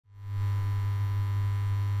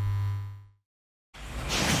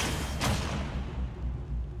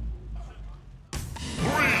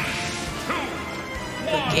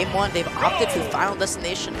Game 1, they've opted for Final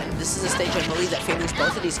Destination, and this is a stage I believe that favors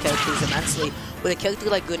both of these characters immensely. With a character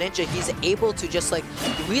like Greninja, he's able to just like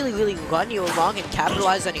really run you along and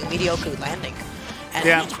capitalize on your mediocre landing. And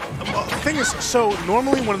yeah, well, the thing is, so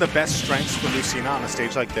normally one of the best strengths for Lucina on a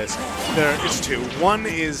stage like this, there is two. One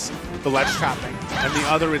is the ledge trapping, and the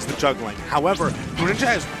other is the juggling. However,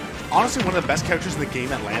 Greninja is honestly one of the best characters in the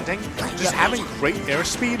game at landing. Just having great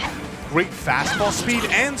airspeed, great fastball speed,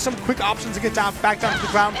 and some quick options to get back down to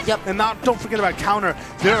the ground. And don't forget about counter.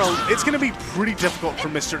 It's going to be pretty difficult for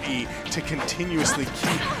Mr. E to continuously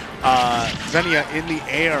keep Venia in the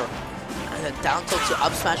air. And the down tilt to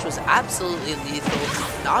up smash was absolutely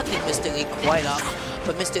lethal, knocking Mr. E quite up.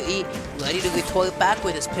 But Mr. E ready to recoil back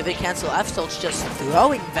with his pivot cancel F tilts, just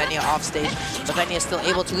throwing Venia off stage. But Venia is still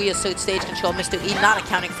able to reassert stage control. Mr. E not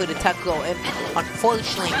accounting for the tech roll and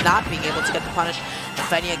unfortunately not being able to get the punish. And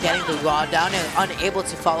Venia getting the raw down and unable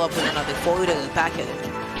to follow up with another forward back at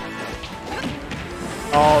it.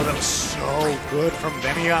 Oh, that was so good from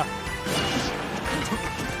Venia.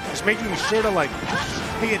 Just making sure to like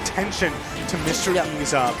pay attention to Mr.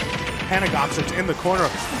 E's panic options in the corner.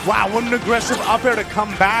 Wow, what an aggressive up air to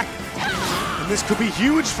come back. And this could be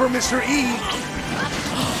huge for Mr. E.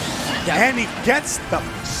 And he gets the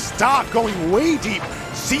stock going way deep.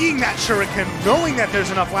 Seeing that shuriken, knowing that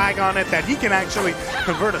there's enough lag on it that he can actually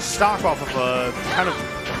convert a stock off of a kind of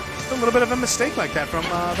just a little bit of a mistake like that from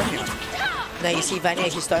Venia. Now you see Venia,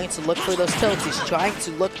 he's starting to look for those tilts. He's trying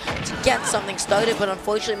to look to get something started, but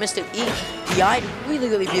unfortunately Mr. E DI'd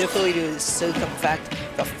really beautifully to circumvent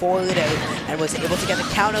the forward air and was able to get the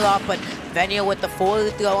counter off, but Venia with the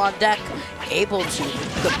forward throw on deck, able to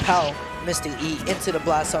propel Mr. E into the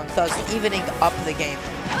blast zone, thus evening up the game.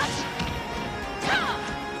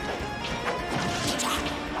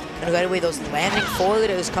 And right away, those landing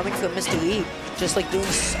forward airs coming from Mr. E, just like doing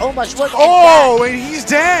so much work. Oh, and he's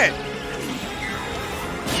dead!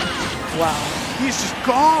 Wow. He's just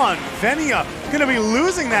gone. Venia gonna be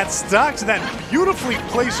losing that stock to that beautifully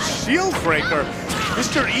placed shield breaker.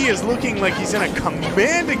 Mr. E is looking like he's in a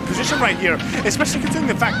commanding position right here, especially considering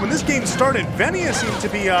the fact when this game started, Venia seemed to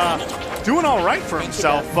be doing all right for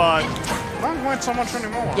himself, but not quite so much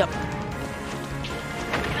anymore. Yep.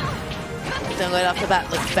 Then right off the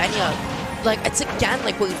bat, like Venia, like it's again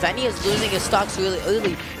like when Venia is losing his stocks really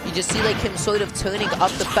early, you just see like him sort of turning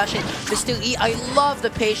up the pressure. Mr. E, I love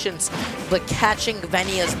the patience, but catching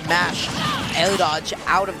Venia's mash air dodge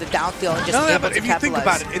out of the down throw and just able to but if you think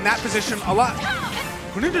about it, in that position,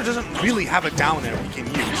 Greninja doesn't really have a down air he can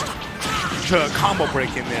use to combo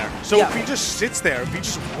break in there. So if he just sits there, if he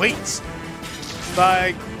just waits,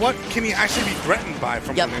 like what can he actually be threatened by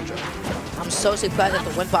from Greninja? I'm so surprised that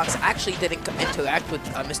the windbox actually didn't interact with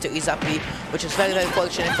Mr. E's up B, which is very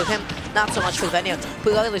fortunate for him. Not so much for Venia.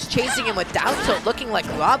 Pulal is chasing him with down tilt, looking like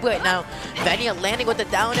Rob right now. Venia landing with the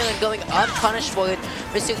down air and going unpunished for it.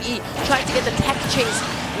 Mr. E trying to get the tech chase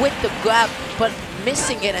with the grab, but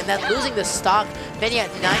missing it and then losing the stock. Venia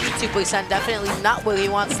at 92%, definitely not where he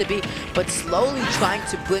wants to be, but slowly trying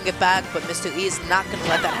to bring it back, but Mr. E is not going to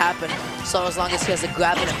let that happen. So as long as he has a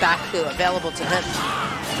grab and a back clear available to him.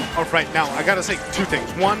 All right, now I gotta say two things.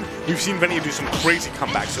 One, we've seen Venia do some crazy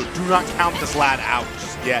comebacks, so do not count this lad out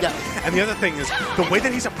just yet. And the other thing is, the way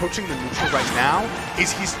that he's approaching the neutral right now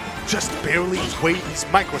is he's just barely waiting, he's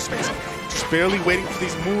microspacing, just barely waiting for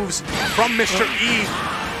these moves from Mr. E.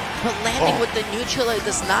 But landing with the neutral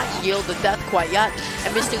does not yield the death quite yet.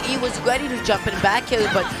 And Mr. E was ready to jump in back here,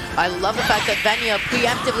 but I love the fact that Venia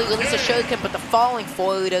preemptively released a shuriken, but the falling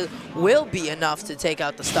forward will be enough to take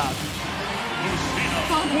out the stock.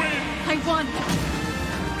 I won.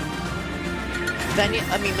 Venia,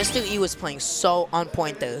 I mean, Mr. E was playing so on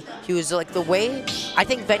point there. He was like the way, I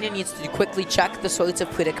think Venia needs to quickly check the sorts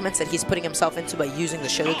of predicaments that he's putting himself into by using the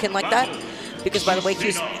shuriken like that. Because by the way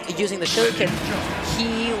he's using the shuriken,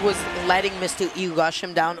 he was letting Mr. E rush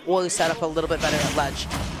him down or set up a little bit better at ledge.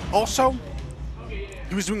 Also,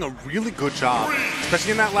 he was doing a really good job,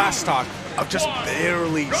 especially in that last stock, of just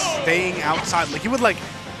barely staying outside. Like he would like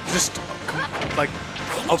just like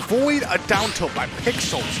avoid a down tilt by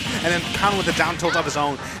pixels and then counter with a down tilt of his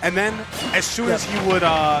own. And then as soon as he would,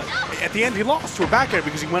 at the end he lost to a back air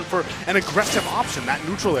because he went for an aggressive option, that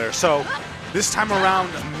neutral air. So this time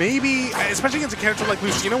around, maybe, especially against a character like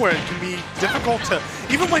Lucina where it can be difficult to,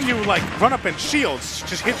 even when you like run up and shields,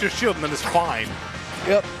 just hit your shield and then it's fine.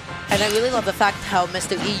 Yep. And I really love the fact how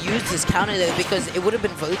Mr. E used his counter there because it would have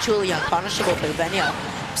been virtually unpunishable for Venia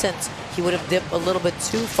since he would have dipped a little bit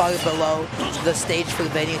too far below the stage for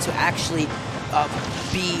Venia to actually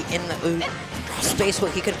be in the space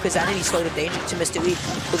where he could present any sort of danger to Mr. E.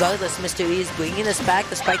 Regardless, Mr. E is bringing this back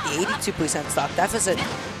despite the 82% stock deficit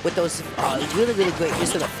with those really, really great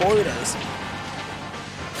use of the forwarders.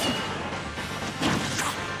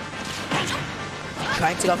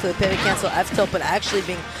 Trying to go for the pivot cancel F-tilt, but actually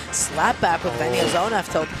being slapped back with Venia's own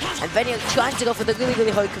F-tilt. And Venia trying to go for the really, really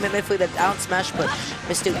hard commitment for the down smash, but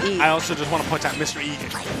Mr. E... I also just want to point out Mr. E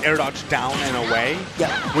air dodged down and away,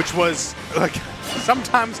 which was, like,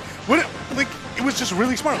 sometimes... it was just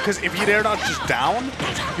really smart, because if he'd air dodged just down,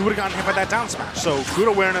 he would have gotten hit by that down smash. So good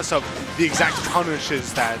awareness of the exact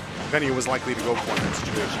punishes that Venia was likely to go for in that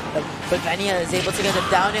situation. But Venia is able to get the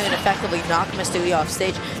down air and effectively knock Mr. E off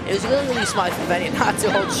stage. It was really, really smart for Venia not to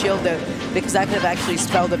hold shield there, because that could have actually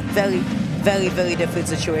spelled a very, very, very different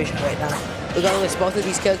situation right now. Regardless, both of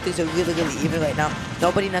these characters are really, really even right now.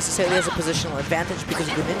 Nobody necessarily has a positional advantage because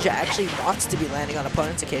Greninja actually wants to be landing on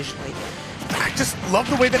opponents occasionally. I just love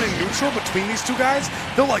the way that in neutral between these two guys,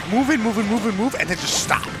 they'll like move, and then just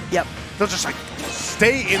stop. Yep. They'll just like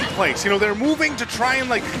stay in place. You know, they're moving to try and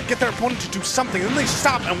like get their opponent to do something, and then they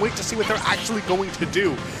stop and wait to see what they're actually going to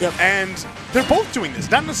do. Yep. And they're both doing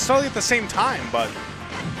this, not necessarily at the same time, but...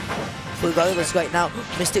 Regardless, right now,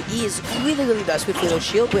 Mr. E is really, really desperate for those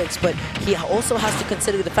shield breaks, but he also has to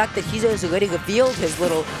consider the fact that he has already revealed his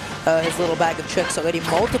little bag of tricks already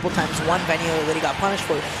multiple times. One Venia already got punished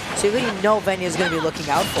for it, so you already know Venia is going to be looking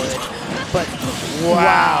out for it. But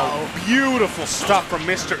wow, beautiful stuff from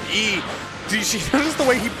Mr. E. Did you see notice the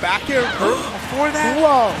way he back air before that?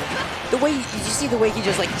 Whoa! The way, did you see the way he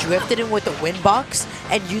just like drifted in with the wind box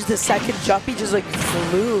and used the second jump? He just like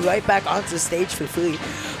flew right back onto the stage for free.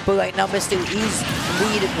 But right now, Mr. E's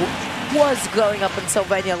lead was growing up until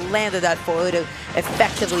Venia landed that forwarder,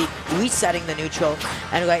 effectively resetting the neutral.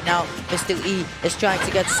 And right now, Mr. E is trying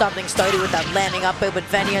to get something started with that landing up air, but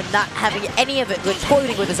Venia not having any of it,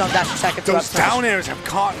 retorting with his own dash attack. Those down airs have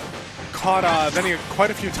caught Venia quite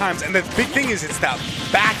a few times, and the big thing is it's that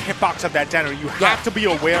back hitbox of that down air. You have to be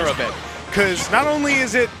aware of it, because not only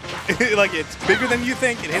is it like it's bigger than you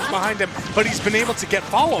think, it hits behind him, but he's been able to get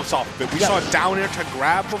follows off of it. We saw a down air to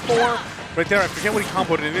grab before, right there. I forget what he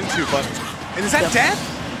comboed it into, but and is that dead?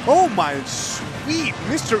 Oh my sweet,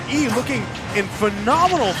 Mr. E looking in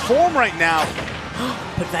phenomenal form right now.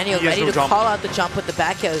 But Venia ready to call out the jump with the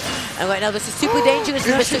back air, and right now this is super dangerous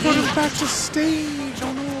for Mr. E. Back to stage.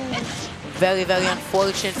 Oh no. Very, very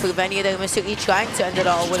unfortunate for Venia there. Mr. E trying to end it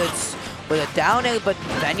all with a down air, but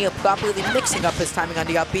Venia properly mixing up his timing on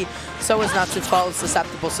the up B so as not to fall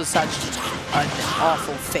susceptible to such an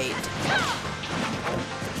awful fate.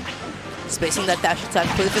 Spacing that dash attack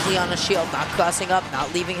perfectly on a shield, not crossing up,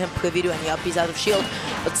 not leaving him privy to any up Bs out of shield,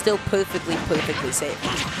 but still perfectly safe.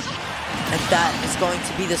 And that is going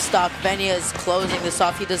to be the stock. Venia is closing this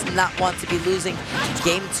off. He does not want to be losing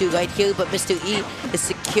game 2 right here, but Mr. E is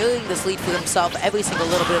securing this lead for himself. Every single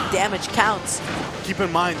little bit of damage counts. Keep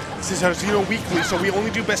in mind, this is our Xeno weekly, so we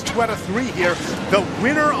only do best 2 out of 3 here. The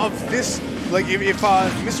winner of this, like if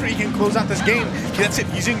Mr. E can close out this game, that's it.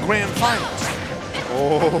 He's in grand finals.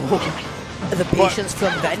 Oh. The patience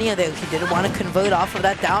from Venia there. He didn't want to convert off of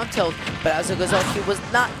that down tilt, but as a result, he was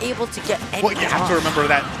not able to get any. Well, you have to remember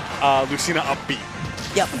that Lucina up B.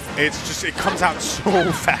 Yep. It's just, it comes out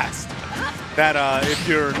so fast that if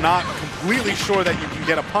you're not completely sure that you can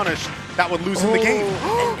get a punish, that would loosen the game.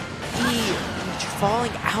 And E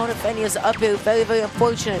falling out of Venia's up air, very, very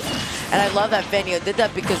unfortunate. And I love that Venia did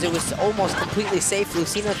that because it was almost completely safe.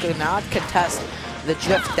 Lucina could not contest the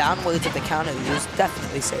drift downwards of the counter. He was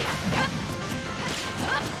definitely safe.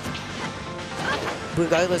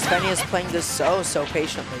 Regardless, Venia is playing this so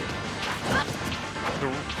patiently.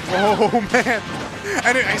 Oh man!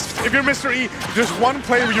 And if you're Mr. E, there's one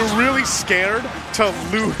play where you're really scared to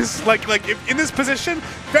lose. Like if in this position,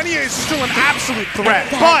 Venia is still an absolute threat.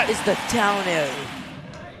 That is the down air.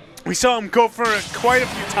 We saw him go for it quite a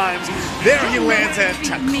few times. There he lands it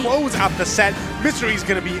to close out the set. Mr. E's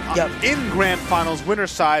going to be in grand finals,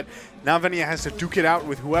 winner's side. Now Venia has to duke it out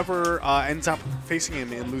with whoever ends up facing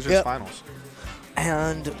him in losers finals.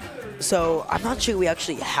 And so I'm not sure we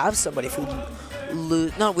actually have somebody who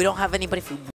lose. No, we don't have anybody who